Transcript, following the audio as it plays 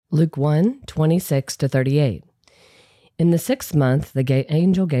Luke 1:26-38. In the 6th month, the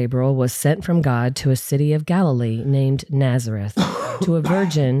angel Gabriel was sent from God to a city of Galilee named Nazareth, to a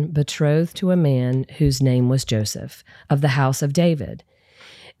virgin betrothed to a man whose name was Joseph, of the house of David.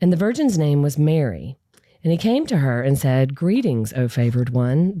 And the virgin's name was Mary. And he came to her and said, "Greetings, O favored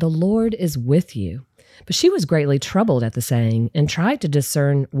one, the Lord is with you." But she was greatly troubled at the saying, and tried to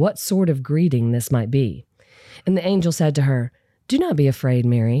discern what sort of greeting this might be. And the angel said to her, "Do not be afraid,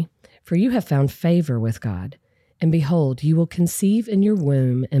 Mary, for you have found favor with God. And behold, you will conceive in your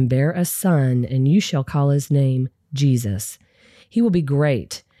womb and bear a son, and you shall call his name Jesus. He will be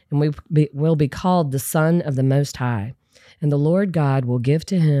great, and will be called the Son of the Most High. And the Lord God will give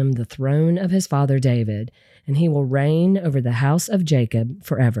to him the throne of his father David, and he will reign over the house of Jacob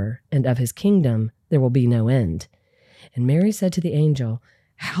forever, and of his kingdom there will be no end." And Mary said to the angel,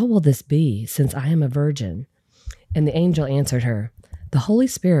 "How will this be, since I am a virgin?" And the angel answered her, "The Holy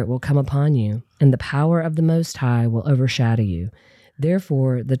Spirit will come upon you, and the power of the Most High will overshadow you.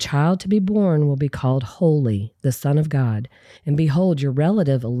 Therefore, the child to be born will be called Holy, the Son of God. And behold, your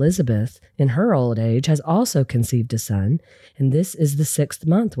relative Elizabeth, in her old age, has also conceived a son, and this is the 6th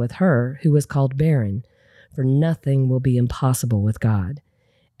month with her, who was called barren. For nothing will be impossible with God."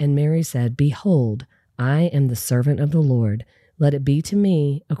 And Mary said, "Behold, I am the servant of the Lord. Let it be to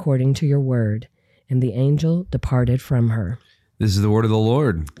me according to your word." And the angel departed from her. This is the word of the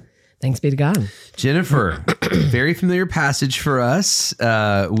Lord. Thanks be to God. Jennifer, very familiar passage for us.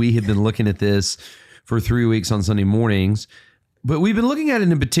 We have been looking at this for 3 weeks on Sunday mornings, but we've been looking at it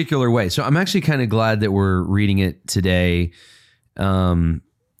in a particular way. So I'm actually kind of glad that we're reading it today.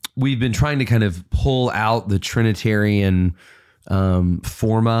 We've been trying to kind of pull out the Trinitarian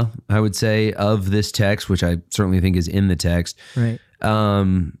forma, I would say, of this text, which I certainly think is in the text. Right.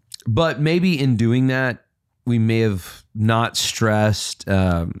 But maybe in doing that, we may have not stressed,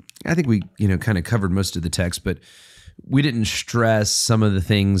 I think we, kind of covered most of the text, but we didn't stress some of the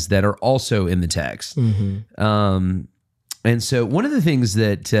things that are also in the text. Mm-hmm. And so one of the things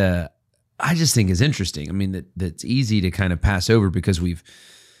that I just think is interesting, I mean, that's easy to kind of pass over because we've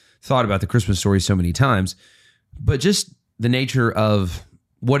thought about the Christmas story so many times, but just the nature of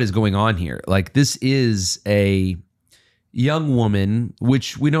what is going on here. Like, this is a young woman,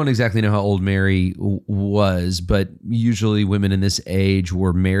 which we don't exactly know how old Mary was, but usually women in this age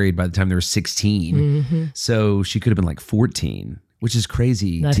were married by the time they were 16. Mm-hmm. So she could have been like 14, which is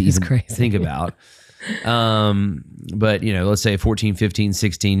crazy think about. But, let's say 14, 15,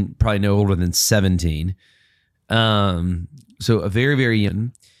 16, probably no older than 17. So a very, very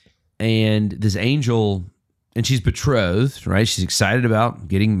young. And this angel, and she's betrothed, right? She's excited about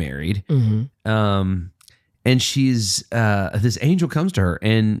getting married. Mm-hmm. And she's this angel comes to her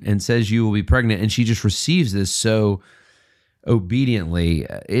and says, "You will be pregnant," and she just receives this so obediently.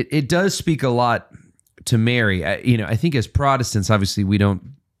 It does speak a lot to Mary. I think as Protestants, obviously, we don't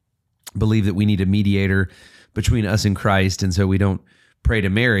believe that we need a mediator between us and Christ, and so we don't pray to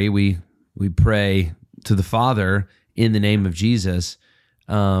Mary. We pray to the Father in the name of Jesus.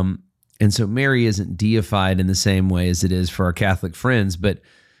 And so Mary isn't deified in the same way as it is for our Catholic friends, but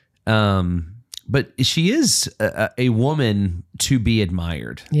she is a woman to be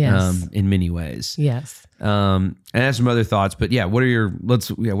admired. Yes. In many ways. Yes. And I have some other thoughts, but what are your thoughts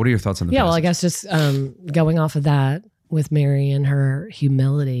on the passage? Well, I guess just going off of that with Mary and her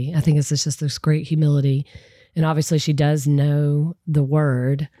humility, I think it's just this great humility. And obviously she does know the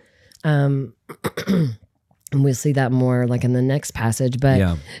word. And we'll see that more like in the next passage,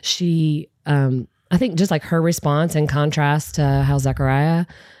 but she, I think just like her response in contrast to how Zechariah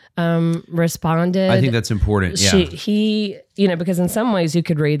responded. I think that's important. Yeah. He, because in some ways you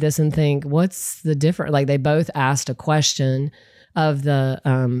could read this and think, what's the difference? Like, they both asked a question of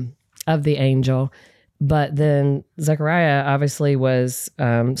the angel, but then Zechariah obviously was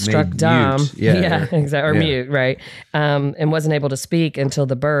struck dumb. Exactly, mute, right? And wasn't able to speak until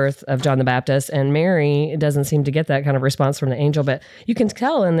the birth of John the Baptist. And Mary doesn't seem to get that kind of response from the angel, but you can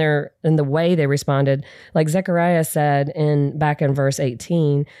tell in the way they responded. Like Zechariah said back in verse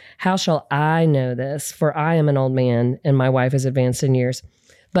 18, "How shall I know this? For I am an old man, and my wife is advanced in years."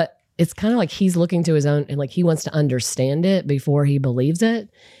 But it's kind of like he's looking to his own, and like he wants to understand it before he believes it.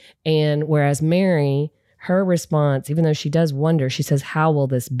 And whereas Mary, her response, even though she does wonder, she says, "How will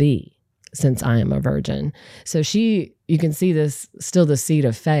this be, since I am a virgin?" So you can see this, still the seed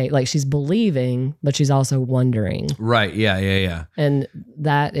of faith. Like, she's believing, but she's also wondering. Right. Yeah. And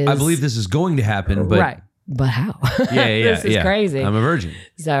that is, I believe this is going to happen, but right. But how? Yeah. This is crazy. I'm a virgin.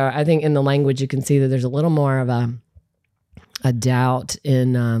 So I think in the language, you can see that there's a little more of a doubt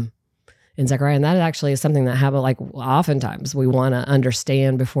in in Zechariah. And that actually is something that happens, like oftentimes we want to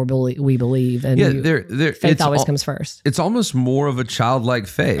understand before we believe. And faith always comes first. It's almost more of a childlike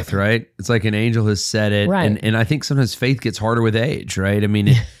faith, right? It's like an angel has said it. Right. And I think sometimes faith gets harder with age, right? I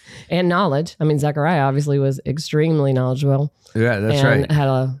mean, and knowledge. I mean, Zechariah obviously was extremely knowledgeable. Yeah, that's and right.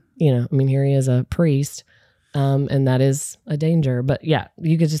 Had here he is a priest, and that is a danger. But yeah,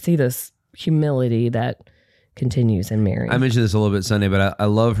 you could just see this humility that continues in Mary. I mentioned this a little bit Sunday, but I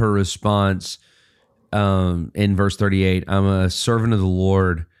love her response in verse 38. I'm a servant of the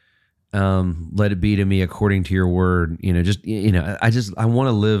Lord. Let it be to me according to your word. I want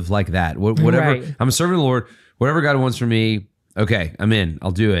to live like that. Whatever. Right. I'm a servant of the Lord. Whatever God wants from me, okay, I'm in.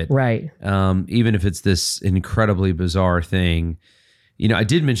 I'll do it. Right. Even if it's this incredibly bizarre thing. I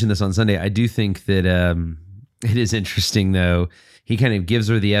did mention this on Sunday. I do think that it is interesting, though. He kind of gives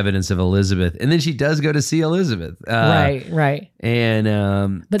her the evidence of Elizabeth, and then she does go to see Elizabeth. Right.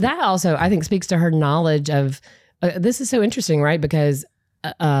 And but that also, I think, speaks to her knowledge of. This is so interesting, right? Because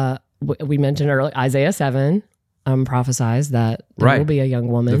we mentioned earlier, Isaiah 7 prophesies that there will be a young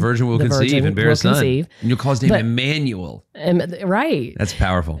woman. The virgin will conceive and bear a son. And you'll call his name Emmanuel. Right. That's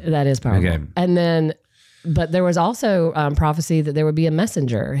powerful. That is powerful. Okay. And then, but there was also prophecy that there would be a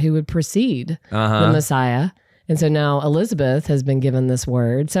messenger who would precede the Messiah. And so now Elizabeth has been given this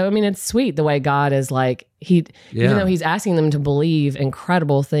word. So, I mean, it's sweet the way God is like, even though he's asking them to believe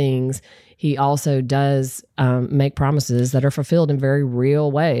incredible things, he also does make promises that are fulfilled in very real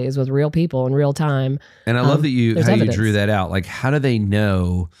ways with real people in real time. And I love how you drew that out. Like, how do they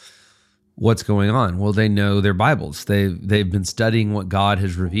know what's going on? Well, they know their Bibles. They've been studying what God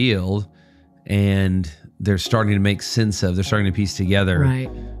has revealed, and they're starting to make sense of, they're starting to piece together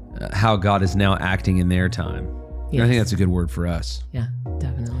how God is now acting in their time. Yes. I think that's a good word for us. Yeah,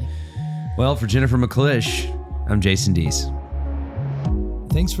 definitely. Well, for Jennifer McClish, I'm Jason Dees.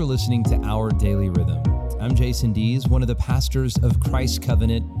 Thanks for listening to Our Daily Rhythm. I'm Jason Dees, one of the pastors of Christ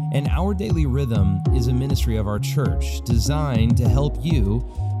Covenant, and Our Daily Rhythm is a ministry of our church designed to help you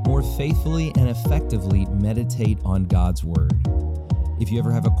more faithfully and effectively meditate on God's Word. If you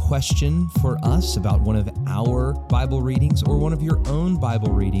ever have a question for us about one of our Bible readings or one of your own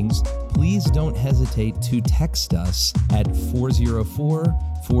Bible readings, please don't hesitate to text us at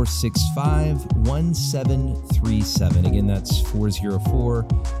 404-465-1737. Again, that's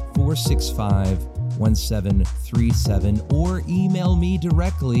 404-465-1737, or email me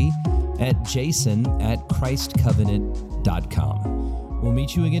directly at jason@christcovenant.com. We'll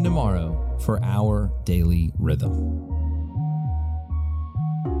meet you again tomorrow for Our Daily Rhythm.